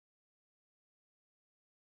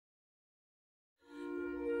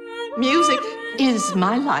Music is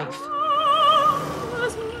my life.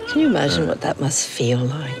 Can you imagine what that must feel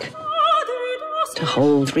like? To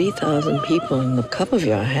hold 3,000 people in the cup of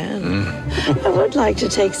your hand. I would like to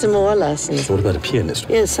take some more lessons. What about a pianist?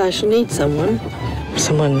 Yes, I shall need someone.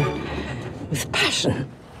 Someone with passion.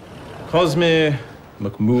 Cosme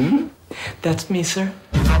McMoon? That's me, sir.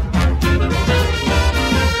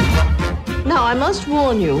 Now, I must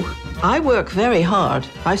warn you, I work very hard.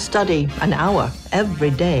 I study an hour every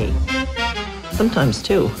day. Sometimes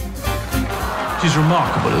two. She's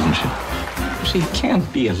remarkable, isn't she? She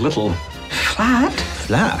can't be a little flat.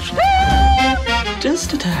 Flat?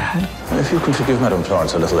 Just a tad. If you can forgive Madame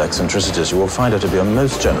Florence her little eccentricities, you will find her to be a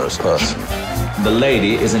most generous person. The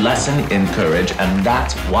lady is a lesson in courage, and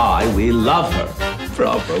that's why we love her.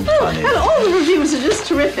 Bravo, funny. And all the reviews are just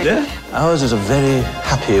terrific. Yeah? Ours is a very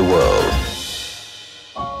happy world.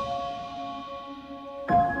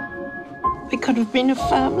 We could have been a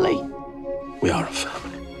family. We are a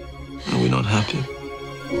family. Are we not happy?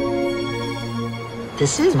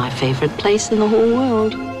 This is my favorite place in the whole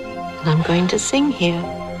world. And I'm going to sing here.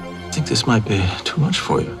 I think this might be too much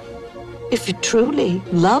for you. If you truly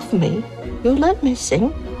love me, you'll let me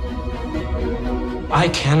sing. I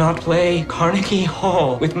cannot play Carnegie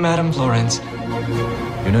Hall with Madame Florence.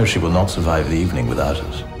 You know she will not survive the evening without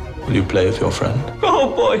us. Will you play with your friend?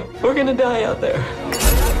 Oh boy, we're gonna die out there.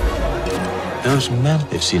 Those men,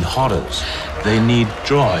 they've seen horrors. They need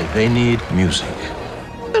joy. They need music.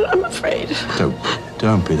 But I'm afraid.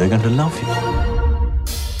 Don't be. They're going to love you.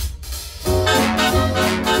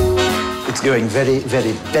 It's going very,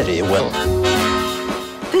 very, very well.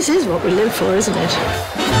 This is what we live for, isn't it?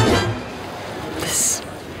 This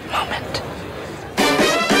moment.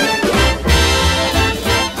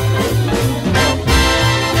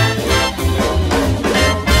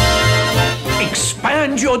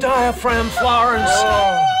 Expand your diaphragm, Florence.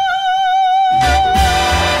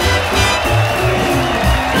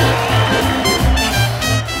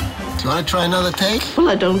 Do I try another take? Well,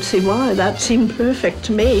 I don't see why. That seemed perfect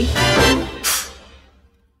to me.